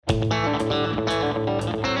Welcome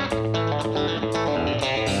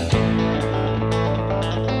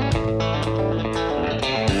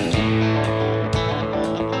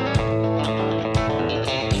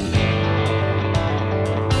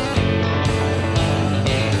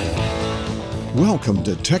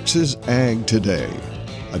to Texas Ag Today,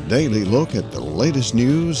 a daily look at the latest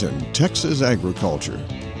news in Texas agriculture.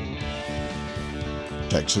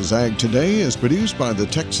 Texas Ag Today is produced by the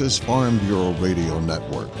Texas Farm Bureau Radio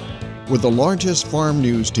Network, with the largest farm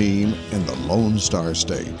news team in the Lone Star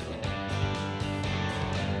State.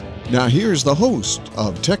 Now here's the host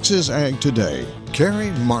of Texas Ag Today,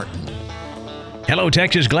 Carrie Martin. Hello,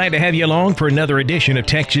 Texas. Glad to have you along for another edition of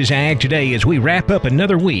Texas Ag Today as we wrap up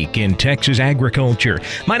another week in Texas agriculture.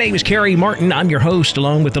 My name is Carrie Martin. I'm your host,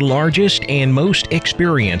 along with the largest and most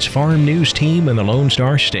experienced farm news team in the Lone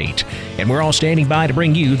Star State. And we're all standing by to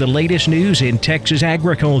bring you the latest news in Texas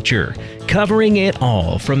agriculture, covering it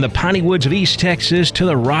all from the piney woods of East Texas to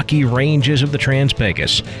the rocky ranges of the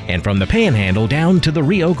Trans-Pecos, and from the Panhandle down to the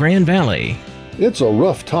Rio Grande Valley. It's a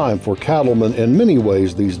rough time for cattlemen in many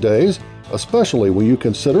ways these days, especially when you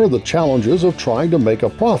consider the challenges of trying to make a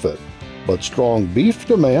profit. But strong beef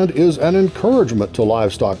demand is an encouragement to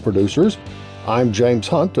livestock producers. I'm James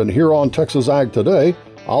Hunt, and here on Texas Ag Today,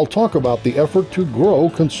 I'll talk about the effort to grow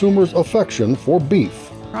consumers' affection for beef.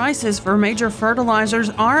 Prices for major fertilizers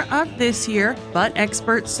are up this year, but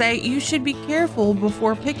experts say you should be careful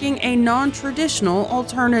before picking a non-traditional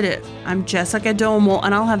alternative. I'm Jessica Domel,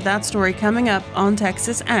 and I'll have that story coming up on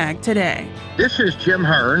Texas Ag Today. This is Jim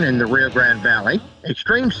Hearn in the Rio Grande Valley.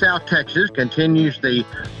 Extreme South Texas continues the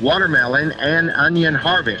watermelon and onion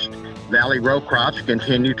harvest. Valley row crops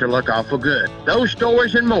continue to look awful good. Those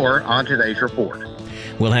stories and more on today's report.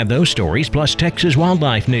 We'll have those stories, plus Texas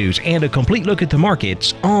wildlife news and a complete look at the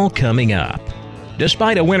markets, all coming up.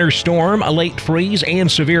 Despite a winter storm, a late freeze,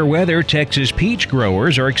 and severe weather, Texas peach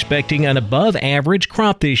growers are expecting an above-average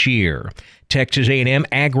crop this year. Texas A&M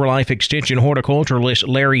AgriLife Extension horticulturalist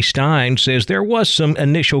Larry Stein says there was some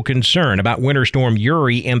initial concern about Winter Storm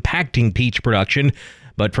Uri impacting peach production,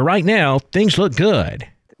 but for right now, things look good.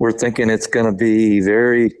 We're thinking it's going to be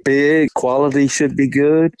very big. Quality should be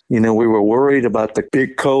good. We were worried about the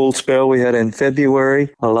big cold spell we had in February.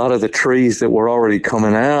 A lot of the trees that were already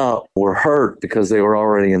coming out were hurt because they were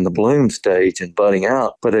already in the bloom stage and budding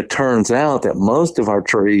out. But it turns out that most of our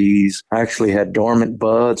trees actually had dormant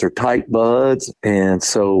buds or tight buds, and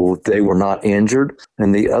so they were not injured.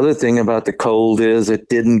 And the other thing about the cold is it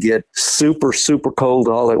didn't get super, super cold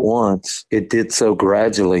all at once. It did so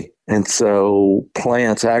gradually. And so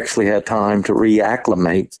plants actually had time to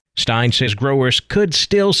reacclimate. Stein says growers could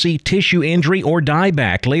still see tissue injury or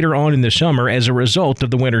dieback later on in the summer as a result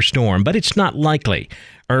of the winter storm, but it's not likely.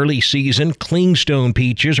 Early season clingstone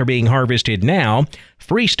peaches are being harvested now.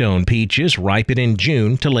 Freestone peaches ripen in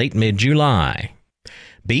June to late mid-July.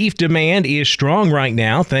 Beef demand is strong right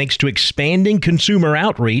now thanks to expanding consumer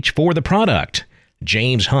outreach for the product.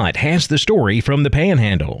 James Hunt has the story from the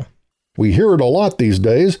Panhandle. We hear it a lot these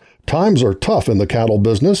days. Times are tough in the cattle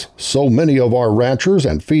business. So many of our ranchers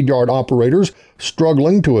and feedyard operators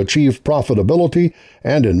struggling to achieve profitability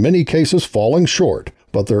and in many cases falling short.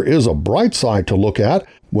 But there is a bright side to look at.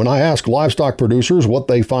 When I ask livestock producers what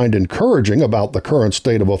they find encouraging about the current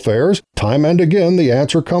state of affairs, time and again the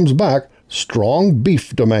answer comes back: strong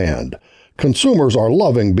beef demand. Consumers are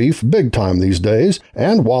loving beef big time these days,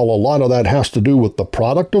 and while a lot of that has to do with the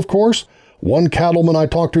product, of course, one cattleman I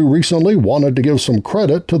talked to recently wanted to give some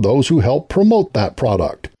credit to those who helped promote that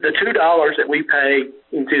product. The $2 that we pay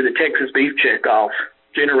into the Texas Beef Checkoff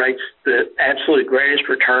generates the absolute greatest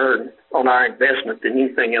return on our investment than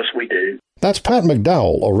anything else we do. That's Pat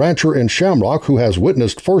McDowell, a rancher in Shamrock who has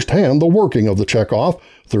witnessed firsthand the working of the checkoff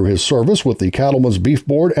through his service with the Cattlemen's Beef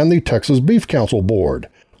Board and the Texas Beef Council Board.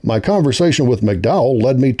 My conversation with McDowell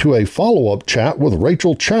led me to a follow-up chat with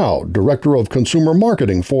Rachel Chow, Director of Consumer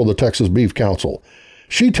Marketing for the Texas Beef Council.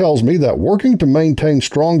 She tells me that working to maintain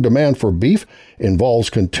strong demand for beef involves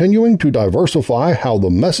continuing to diversify how the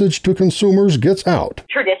message to consumers gets out.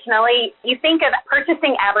 Traditionally, you think of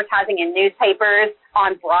purchasing advertising in newspapers,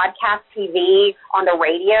 on broadcast TV, on the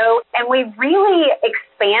radio, and we've really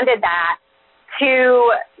expanded that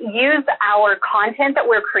to use our content that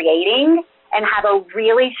we're creating and have a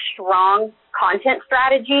really strong content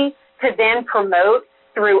strategy to then promote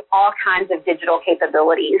through all kinds of digital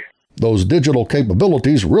capabilities. Those digital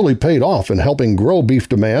capabilities really paid off in helping grow beef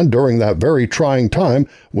demand during that very trying time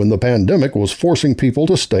when the pandemic was forcing people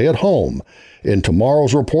to stay at home. In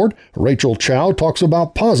tomorrow's report, Rachel Chow talks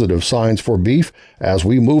about positive signs for beef as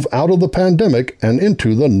we move out of the pandemic and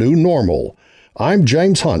into the new normal. I'm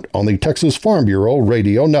James Hunt on the Texas Farm Bureau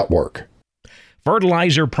Radio Network.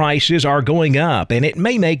 Fertilizer prices are going up, and it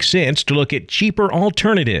may make sense to look at cheaper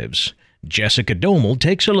alternatives. Jessica Domel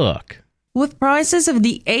takes a look. With prices of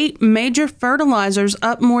the 8 major fertilizers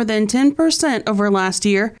up more than 10% over last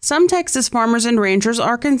year, some Texas farmers and ranchers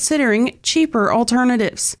are considering cheaper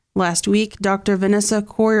alternatives. Last week, Dr. Vanessa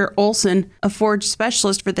Coyer-Olson, a forage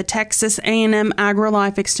specialist for the Texas A&M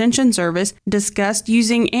AgriLife Extension Service, discussed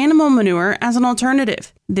using animal manure as an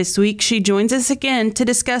alternative. This week, she joins us again to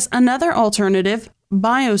discuss another alternative,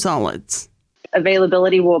 biosolids.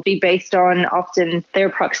 Availability will be based on often their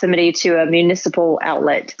proximity to a municipal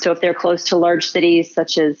outlet. So if they're close to large cities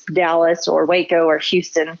such as Dallas or Waco or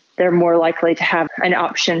Houston, they're more likely to have an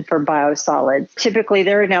option for biosolids. Typically,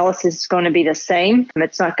 their analysis is going to be the same.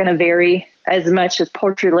 It's not going to vary as much as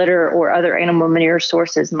poultry litter or other animal manure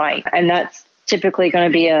sources might. And that's typically going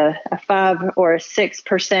to be a 5 or a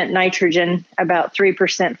 6% nitrogen, about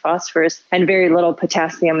 3% phosphorus, and very little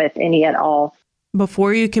potassium, if any at all.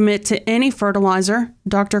 Before you commit to any fertilizer,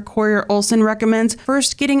 Dr. Coyer-Olson recommends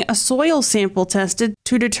first getting a soil sample tested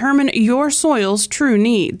to determine your soil's true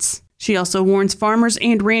needs. She also warns farmers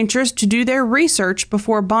and ranchers to do their research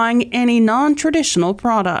before buying any non-traditional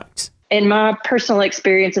product. In my personal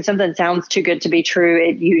experience, if something sounds too good to be true,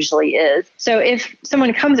 it usually is. So if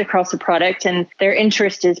someone comes across a product and their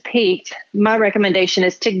interest is piqued, my recommendation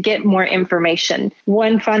is to get more information.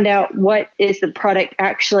 One, find out what is the product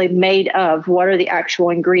actually made of? What are the actual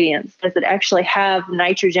ingredients? Does it actually have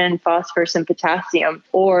nitrogen, phosphorus, and potassium?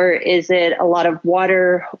 Or is it a lot of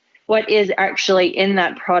water? What is actually in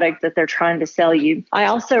that product that they're trying to sell you? I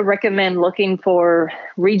also recommend looking for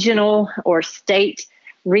regional or state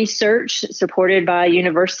research supported by a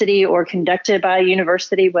university or conducted by a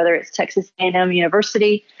university, whether it's Texas A&M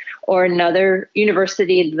University or another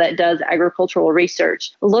university that does agricultural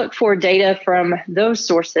research. Look for data from those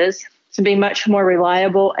sources to be much more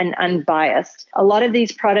reliable and unbiased. A lot of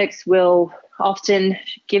these products will often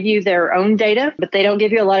give you their own data, but they don't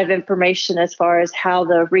give you a lot of information as far as how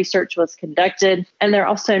the research was conducted. And they're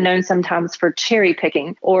also known sometimes for cherry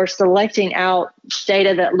picking or selecting out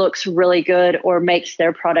data that looks really good or makes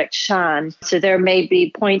their product shine. So there may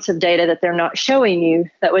be points of data that they're not showing you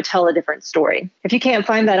that would tell a different story. If you can't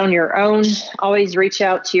find that on your own, always reach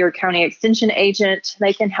out to your county extension agent.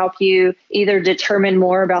 They can help you either determine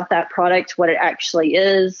more about that product, what it actually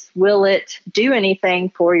is, will it do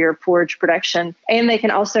anything for your forage production, and they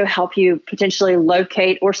can also help you potentially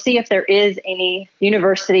locate or see if there is any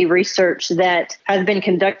university research that has been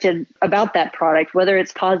conducted about that product, whether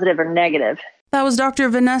it's positive or negative. That was Dr.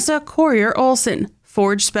 Vanessa Coyer-Olson,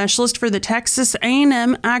 forage specialist for the Texas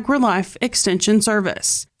A&M AgriLife Extension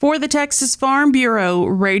Service. For the Texas Farm Bureau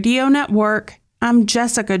Radio Network, I'm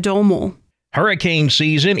Jessica Domel. Hurricane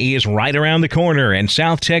season is right around the corner, and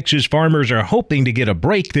South Texas farmers are hoping to get a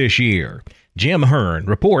break this year. Jim Hearn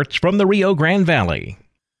reports from the Rio Grande Valley.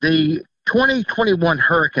 The 2021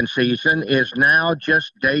 hurricane season is now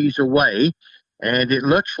just days away, and it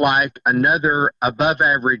looks like another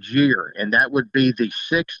above-average year, and that would be the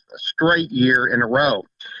 6th straight year in a row.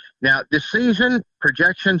 Now, this season,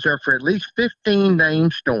 projections are for at least 15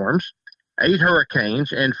 named storms, 8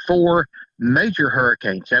 hurricanes, and 4 major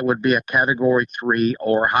hurricanes. That would be a Category 3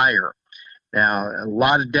 or higher. Now, a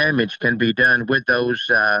lot of damage can be done with those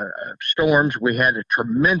storms. We had a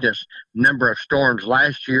tremendous number of storms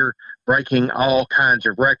last year, breaking all kinds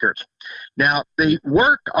of records. Now, the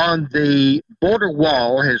work on the border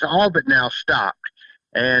wall has all but now stopped.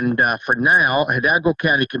 And for now, Hidalgo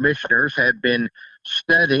County commissioners have been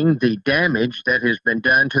studying the damage that has been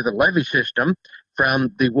done to the levee system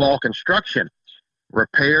from the wall construction.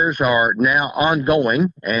 Repairs are now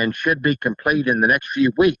ongoing and should be complete in the next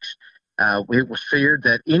few weeks. It was feared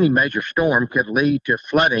that any major storm could lead to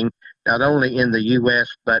flooding, not only in the U.S.,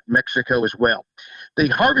 but Mexico as well. The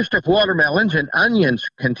harvest of watermelons and onions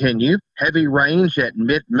continue. Heavy rains at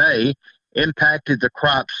mid-May impacted the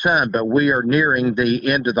crop some, but we are nearing the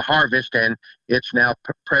end of the harvest, and it's now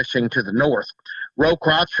pressing to the north. Row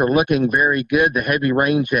crops are looking very good. The heavy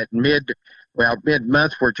rains at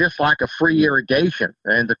mid-month were just like a free irrigation,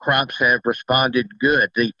 and the crops have responded good.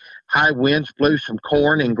 The high winds blew some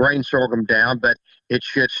corn and grain sorghum down, but it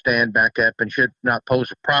should stand back up and should not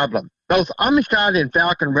pose a problem. Both Amistad and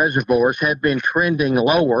Falcon reservoirs have been trending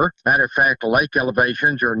lower. Matter of fact, the lake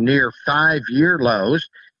elevations are near 5-year lows,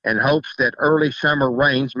 and hopes that early summer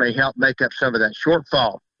rains may help make up some of that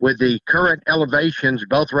shortfall. With the current elevations,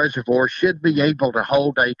 both reservoirs should be able to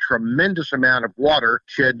hold a tremendous amount of water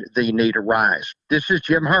should the need arise. This is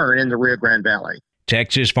Jim Hearn in the Rio Grande Valley.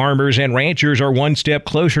 Texas farmers and ranchers are one step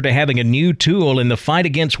closer to having a new tool in the fight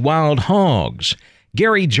against wild hogs.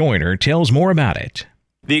 Gary Joyner tells more about it.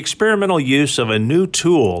 The experimental use of a new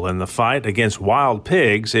tool in the fight against wild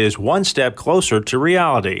pigs is one step closer to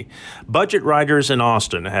reality. Budget writers in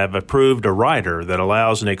Austin have approved a rider that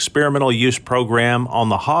allows an experimental use program on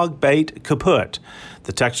the hog bait kaput.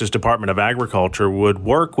 The Texas Department of Agriculture would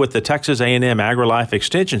work with the Texas A&M AgriLife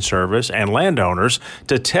Extension Service and landowners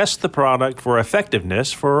to test the product for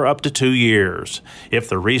effectiveness for up to 2 years. If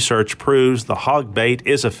the research proves the hog bait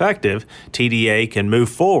is effective, TDA can move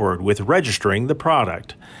forward with registering the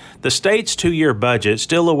product. The state's 2-year budget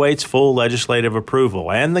still awaits full legislative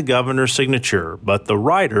approval and the governor's signature, but the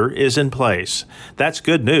rider is in place. That's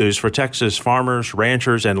good news for Texas farmers,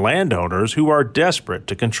 ranchers, and landowners who are desperate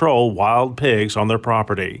to control wild pigs on their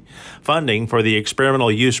property. Funding for the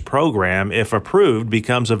experimental use program, if approved,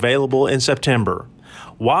 becomes available in September.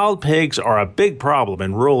 Wild pigs are a big problem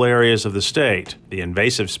in rural areas of the state. The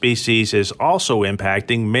invasive species is also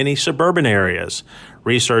impacting many suburban areas.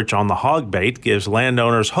 Research on the hog bait gives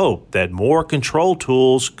landowners hope that more control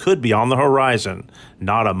tools could be on the horizon.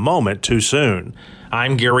 Not a moment too soon.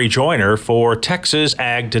 I'm Gary Joyner for Texas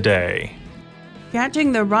Ag Today.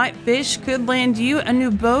 Catching the right fish could land you a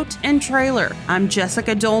new boat and trailer. I'm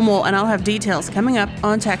Jessica Domel, and I'll have details coming up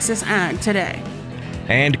on Texas Ag Today.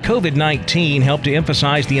 And COVID-19 helped to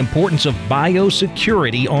emphasize the importance of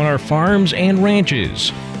biosecurity on our farms and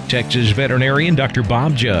ranches. Texas veterinarian Dr.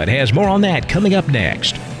 Bob Judd has more on that coming up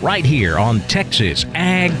next, right here on Texas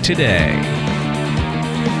Ag Today.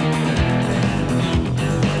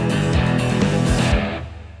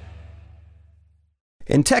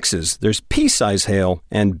 In Texas, there's pea-size hail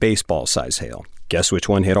and baseball-size hail. Guess which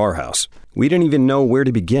one hit our house? We didn't even know where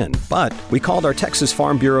to begin, but we called our Texas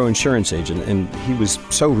Farm Bureau insurance agent, and he was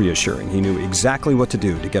so reassuring. He knew exactly what to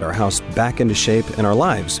do to get our house back into shape and our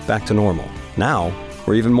lives back to normal. Now,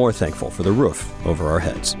 we're even more thankful for the roof over our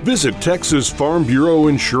heads. Visit Texas Farm Bureau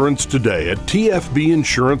Insurance today at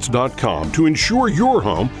tfbinsurance.com to insure your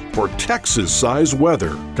home for Texas-size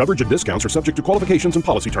weather. Coverage and discounts are subject to qualifications and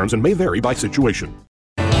policy terms and may vary by situation.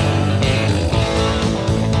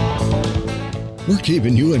 We're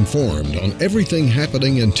keeping you informed on everything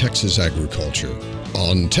happening in Texas agriculture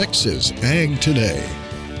on Texas Ag Today.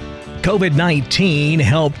 COVID-19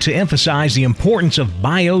 helped to emphasize the importance of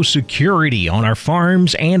biosecurity on our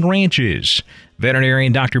farms and ranches.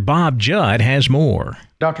 Veterinarian Dr. Bob Judd has more.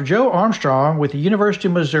 Dr. Joe Armstrong with the University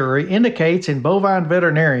of Missouri indicates in Bovine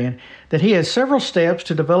Veterinarian that he has several steps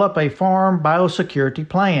to develop a farm biosecurity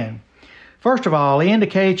plan. First of all, he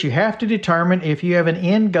indicates you have to determine if you have an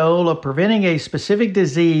end goal of preventing a specific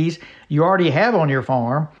disease you already have on your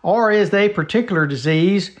farm, or is there a particular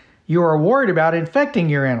disease you are worried about infecting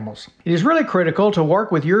your animals. It is really critical to work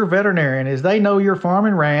with your veterinarian as they know your farm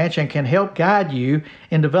and ranch and can help guide you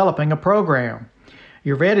in developing a program.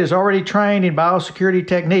 Your vet is already trained in biosecurity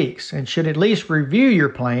techniques and should at least review your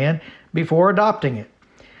plan before adopting it.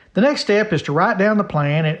 The next step is to write down the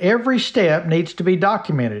plan, and every step needs to be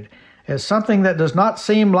documented, as something that does not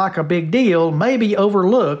seem like a big deal may be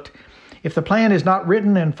overlooked if the plan is not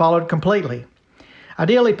written and followed completely.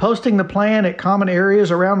 Ideally, posting the plan at common areas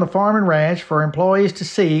around the farm and ranch for employees to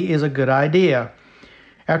see is a good idea.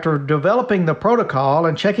 After developing the protocol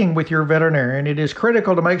and checking with your veterinarian, it is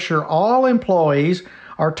critical to make sure all employees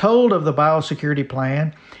are told of the biosecurity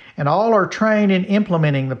plan and all are trained in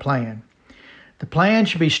implementing the plan. The plan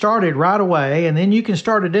should be started right away, and then you can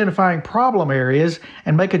start identifying problem areas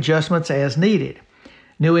and make adjustments as needed.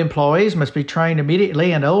 New employees must be trained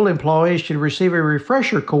immediately, and old employees should receive a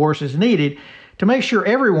refresher course as needed to make sure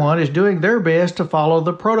everyone is doing their best to follow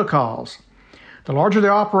the protocols. The larger the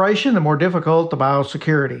operation, the more difficult the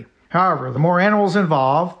biosecurity. However, the more animals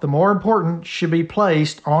involved, the more important should be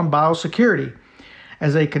placed on biosecurity,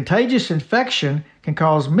 as a contagious infection can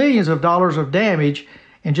cause millions of dollars of damage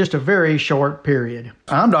in just a very short period.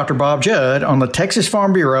 I'm Dr. Bob Judd on the Texas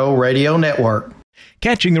Farm Bureau Radio Network.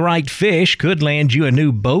 Catching the right fish could land you a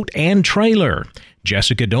new boat and trailer.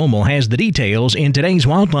 Jessica Domel has the details in today's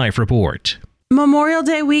Wildlife Report. Memorial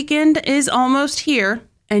Day weekend is almost here,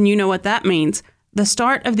 and you know what that means. The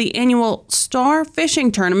start of the annual Star Fishing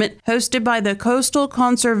Tournament hosted by the Coastal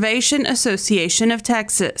Conservation Association of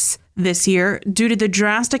Texas. This year, due to the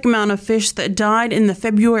drastic amount of fish that died in the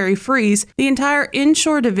February freeze, the entire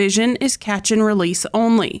inshore division is catch and release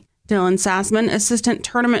only. Dylan Sassman, Assistant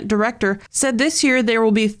Tournament Director, said this year there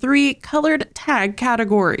will be 3 colored tag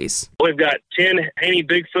categories. We've got 10 Haney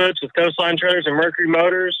Bigfoots with coastline trailers and Mercury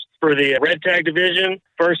motors for the red tag division.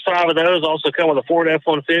 First 5 of those also come with a Ford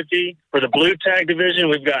F-150. For the blue tag division,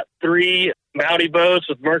 we've got 3 Mowdy boats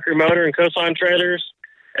with Mercury motor and coastline trailers.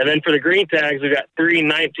 And then for the green tags, we've got 3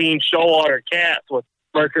 19 Shoalwater cats with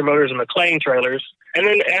Mercury motors and McLean trailers. And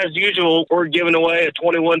then, as usual, we're giving away a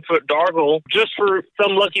 21-foot dargle just for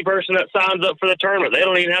some lucky person that signs up for the tournament. They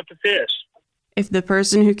don't even have to fish. If the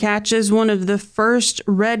person who catches one of the first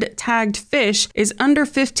red-tagged fish is under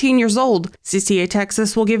 15 years old, CCA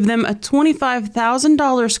Texas will give them a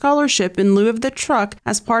 $25,000 scholarship in lieu of the truck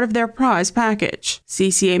as part of their prize package.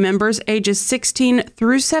 CCA members ages 16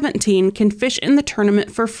 through 17 can fish in the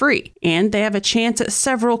tournament for free, and they have a chance at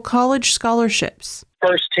several college scholarships.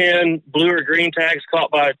 First 10 blue or green tags caught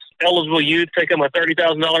by eligible youth take them a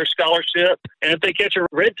 $30,000 scholarship. And if they catch a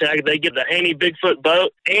red tag, they get the Haney Bigfoot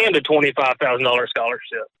boat and a $25,000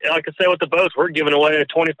 scholarship. Like I said, with the boats, we're giving away a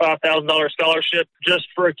 $25,000 scholarship just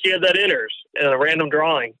for a kid that enters in a random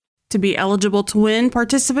drawing. To be eligible to win,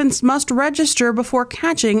 participants must register before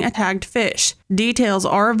catching a tagged fish. Details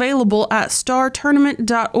are available at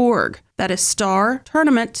startournament.org. That is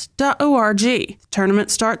startournament.org. The tournament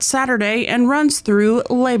starts Saturday and runs through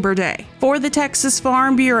Labor Day. For the Texas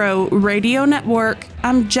Farm Bureau Radio Network,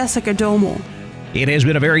 I'm Jessica Domel. It has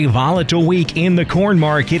been a very volatile week in the corn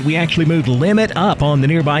market. We actually moved limit up on the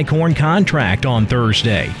nearby corn contract on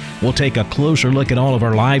Thursday. We'll take a closer look at all of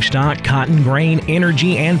our livestock, cotton, grain,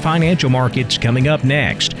 energy, and financial markets coming up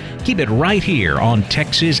next. Keep it right here on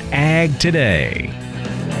Texas Ag Today.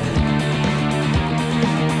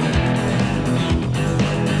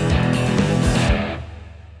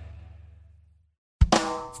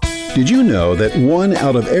 Did you know that 1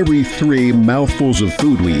 out of every 3 mouthfuls of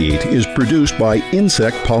food we eat is produced by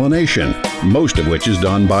insect pollination, most of which is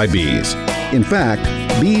done by bees? In fact,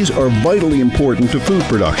 bees are vitally important to food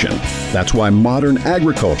production. That's why modern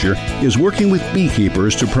agriculture is working with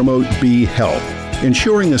beekeepers to promote bee health.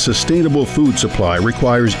 Ensuring a sustainable food supply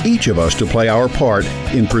requires each of us to play our part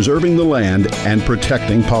in preserving the land and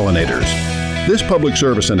protecting pollinators. This public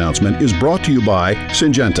service announcement is brought to you by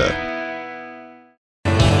Syngenta.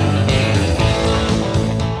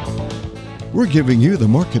 We're giving you the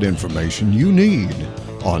market information you need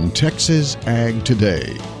on Texas Ag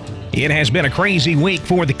Today. It has been a crazy week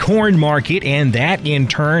for the corn market, and that in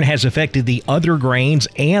turn has affected the other grains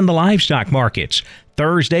and the livestock markets.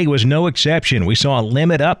 Thursday was no exception. We saw a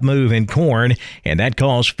limit up move in corn, and that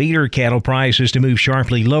caused feeder cattle prices to move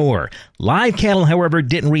sharply lower. Live cattle, however,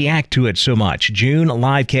 didn't react to it so much. June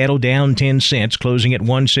live cattle down 10 cents, closing at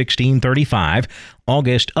 $116.35.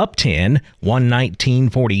 August up 10,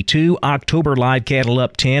 $119.42. October live cattle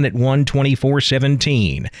up 10 at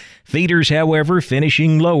 $124.17. Feeders, however,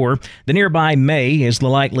 finishing lower. The nearby May is the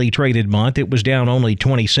lightly traded month. It was down only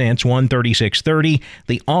 20 cents, $136.30.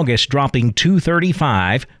 The August dropping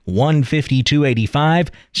 $2.35, $152.85.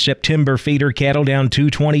 September feeder cattle down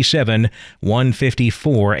 $2.27,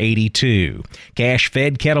 $154.82. Cash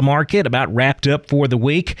fed cattle market about wrapped up for the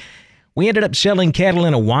week. We ended up selling cattle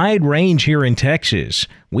in a wide range here in Texas.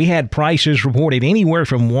 We had prices reported anywhere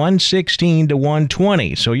from $116 to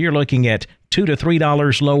 $120, so you're looking at $2 to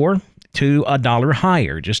 $3 lower to $1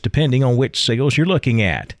 higher, just depending on which sales you're looking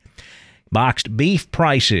at. Boxed beef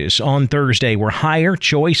prices on Thursday were higher.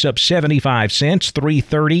 Choice up 75 cents,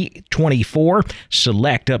 $330.24.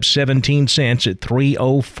 Select up 17 cents at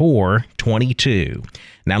 $304.22.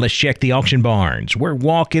 Now let's check the auction barns. We're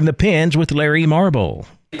walking the pens with Larry Marble.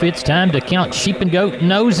 It's time to count sheep and goat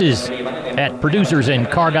noses at Producers in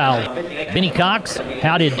Cargyle. Benny Cox,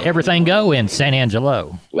 how did everything go in San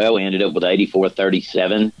Angelo? Well, we ended up with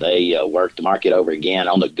 84.37. They worked the market over again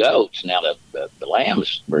on the goats. Now, the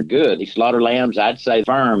lambs were good. These slaughter lambs, I'd say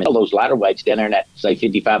firm. All those lighter weights down there in that, say,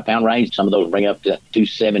 55-pound range, some of those bring up to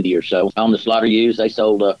 270 or so. On the slaughter ewes, they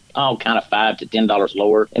sold all kind of $5 to $10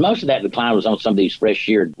 lower. And most of that decline was on some of these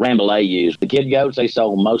fresh-sheared Rambouillet ewes. The kid goats, they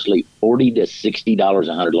sold mostly $40 to $60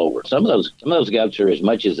 a hundred lower. Some of those goats are as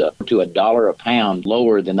much as to $1 a pound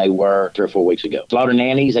lower than they were 3 or 4 weeks ago. Slaughter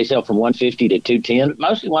nannies, they sell from $150 to $210,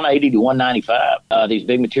 mostly $180 to $195. These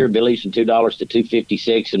big material billies from $2 to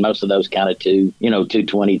 $256, and most of those kind of $220,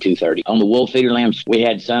 $230. On the wool feeder lambs, we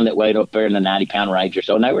had some that weighed up there in the 90-pound range or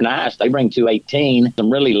so, and they were nice. They bring $218,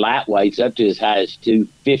 some really light weights up to as high as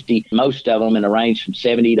 $250. Most of them in the range from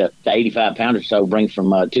 70 to 85 pounds or so bring from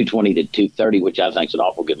 $220 to $230, which I think is an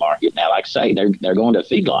awful good market. Now, like I say, they're going to a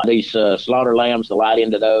feedlot. These slaughter lambs, the light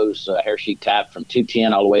end of those, hair sheet type from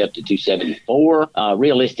 $210 all the way up to $274.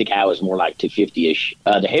 Realistic high is more like $250-ish.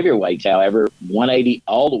 The heavier weights, however, $180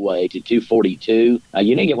 all the way to $242.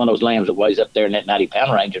 You need to get one of those lambs that weighs up there in that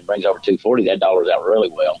 90-pound range and brings over $240. That dollar's out really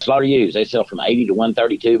well. Slaughter ewes, they sell from $80 to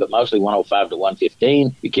 $132, but mostly $105 to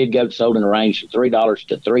 $115. Your kid goats sold in the range from $3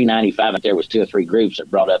 to $395. There was 2 or 3 groups that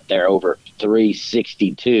brought up there over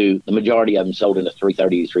 $362. The majority of them sold in the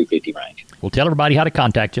 $330 to $350 range. Well, tell everybody how to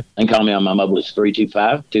contact you. And call me on my mobile. It's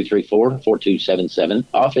 325-234-4277.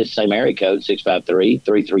 Office, same area code,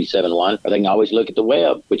 653-3371. Or they can always look at the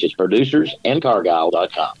web, which is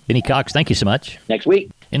producersandcargyle.com. Benny Cox, thank you so much. Next week.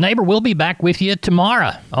 And neighbor, we'll be back with you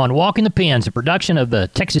tomorrow on Walking the Pens, a production of the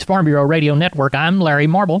Texas Farm Bureau Radio Network. I'm Larry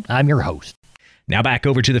Marble. I'm your host. Now back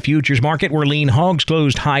over to the futures market where lean hogs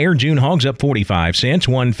closed higher. June hogs up 45 cents,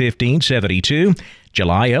 115.72.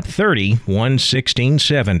 July up 30,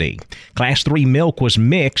 116.70. Class 3 milk was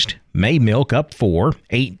mixed. May milk up 4,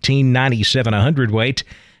 18.97 a hundredweight.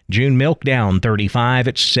 June milk down 35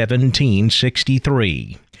 at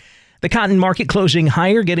 17.63. The cotton market closing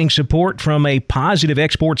higher, getting support from a positive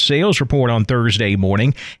export sales report on Thursday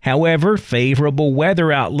morning. However, favorable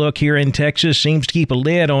weather outlook here in Texas seems to keep a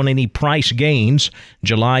lid on any price gains.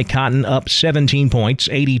 July cotton up 17 points,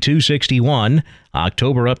 82.61.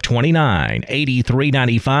 October up 29,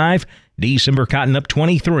 83.95. December cotton up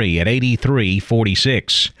 23 at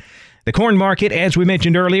 83.46. The corn market, as we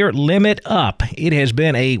mentioned earlier, limit up. It has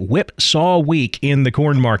been a whipsaw week in the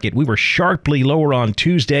corn market. We were sharply lower on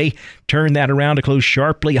Tuesday, turned that around to close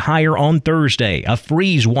sharply higher on Thursday. A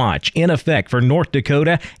freeze watch in effect for North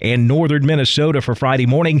Dakota and northern Minnesota for Friday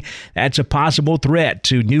morning. That's a possible threat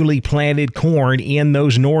to newly planted corn in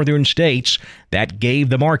those northern states. That gave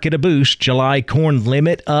the market a boost. July corn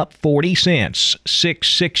limit up 40 cents,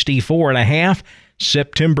 664.5.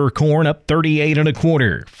 September corn up 38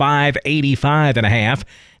 1/4, 585 1/2.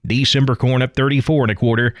 December corn up 34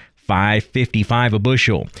 1/4, 555 a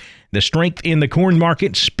bushel. The strength in the corn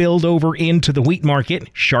market spilled over into the wheat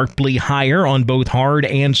market, sharply higher on both hard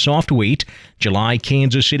and soft wheat. July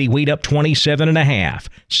Kansas City wheat up 27 1/2,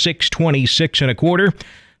 626 1/4.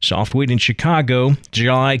 Soft wheat in Chicago,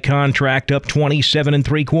 July contract up 27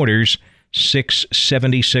 3/4,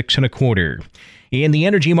 676 1/4. In the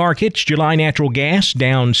energy markets, July natural gas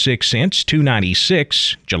down 6 cents,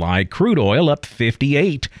 2.96. July crude oil up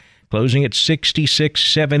 58, closing at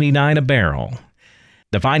 66.79 a barrel.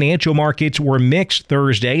 The financial markets were mixed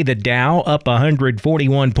Thursday. The Dow up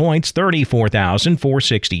 141 points,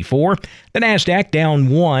 34,464. The Nasdaq down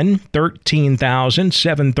 1,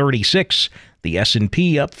 13,736. The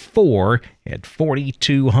S&P up 4 at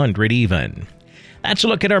 4,200 even. That's a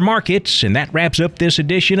look at our markets, and that wraps up this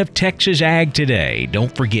edition of Texas Ag Today.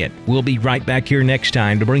 Don't forget, we'll be right back here next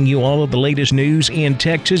time to bring you all of the latest news in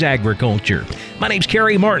Texas agriculture. My name's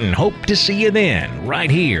Kerry Martin. Hope to see you then,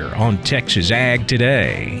 right here on Texas Ag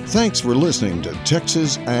Today. Thanks for listening to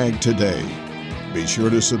Texas Ag Today. Be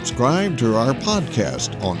sure to subscribe to our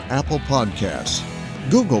podcast on Apple Podcasts,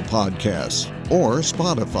 Google Podcasts, or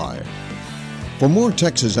Spotify. For more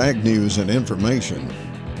Texas Ag news and information,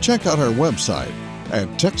 check out our website at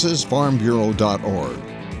texasfarmbureau.org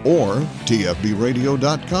or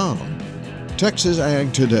tfbradio.com. Texas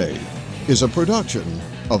Ag Today is a production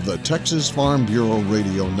of the Texas Farm Bureau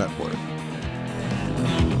Radio Network.